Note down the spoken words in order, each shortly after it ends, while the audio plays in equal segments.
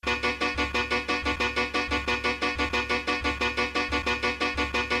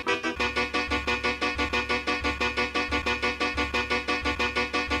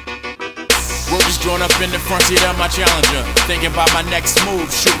Word is drawn up in the front seat of my Challenger. Thinking about my next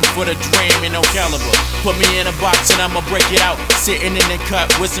move, shooting for the dream in no caliber. Put me in a box and I'ma break it out. Sitting in the cut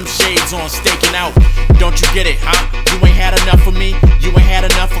with some shades on, staking out. Don't you get it, huh? You ain't had enough for me, you ain't had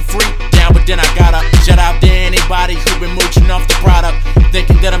enough for free. Down, but then I gotta shout out to anybody who been mooching off the product.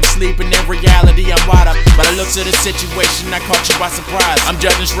 Thinking that I'm sleeping, in reality I'm wide up. But I looked at the situation, I caught you by surprise. I'm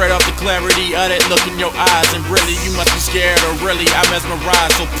judging straight off the clarity of that look in your eyes. And really, you must be scared, or really, I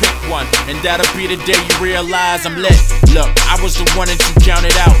mesmerized. So pick one, and that'll be the day you realize I'm lit. Look, I was the one that you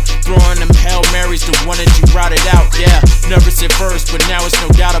counted out. Throwing them Hail Marys, the one that you routed out. Yeah, nervous at first, but now it's no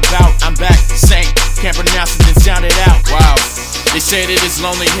doubt about I'm back, sank, can't pronounce it, then sound it out. Wow. They say that it's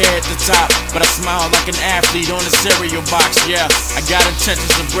lonely here at the top, but I smile like an athlete on a cereal box. Yeah, I got intentions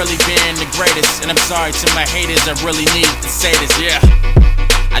of really being the greatest, and I'm sorry to my haters, I really need to say this. Yeah,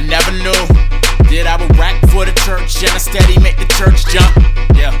 I never knew that I would rap for the church and I steady make the church jump.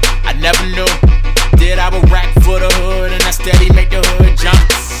 Yeah, I never knew that I would rap for the hood and I steady make the hood jump.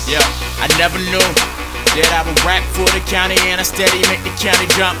 Yeah, I never knew that I would rap for the county and I steady make the county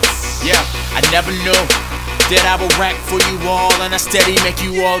jump. Yeah, I never knew that I would rap for you all and I steady make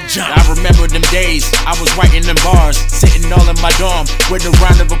you all jump. I remember them days, I was writing them bars, sitting all in my dorm with a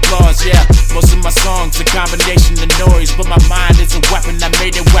round of applause. Yeah, most of my songs a combination of noise, but my mind is a weapon, I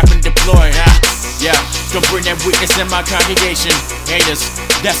made a weapon deploy. Yeah, don't bring that weakness in my congregation. Haters,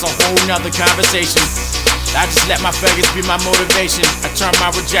 that's a whole nother conversation. I just let my faggots be my motivation. I turn my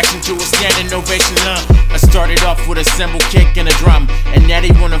rejection to a standing ovation. I started off with a cymbal kick and a drum, and now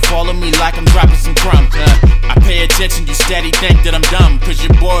they wanna follow me like I'm dropping some crumbs. I pay attention, you steady think that I'm dumb, cause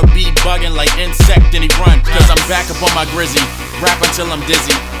your boy be bugging like insect and he run. Cause I'm back up on my grizzy, rap until I'm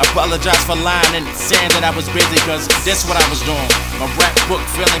dizzy. Apologize for lying and saying that I was busy, cause that's what I was doing. My rap book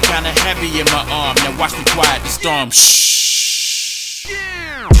feeling kinda heavy in my arm. Now watch me quiet the storm. Shh.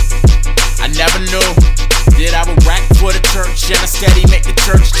 I never knew that I would rap for the church and I steady make the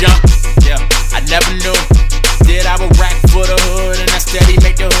church jump. Yeah, I never knew that I would rap for the hood and I steady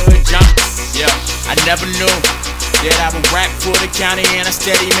make the hood jump. Yeah, I never knew that I would rap for the county and I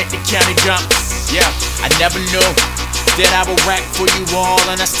steady make the county jump. Yeah, I never knew that I would rap for you all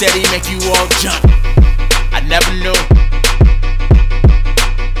and I steady make you all jump. I never knew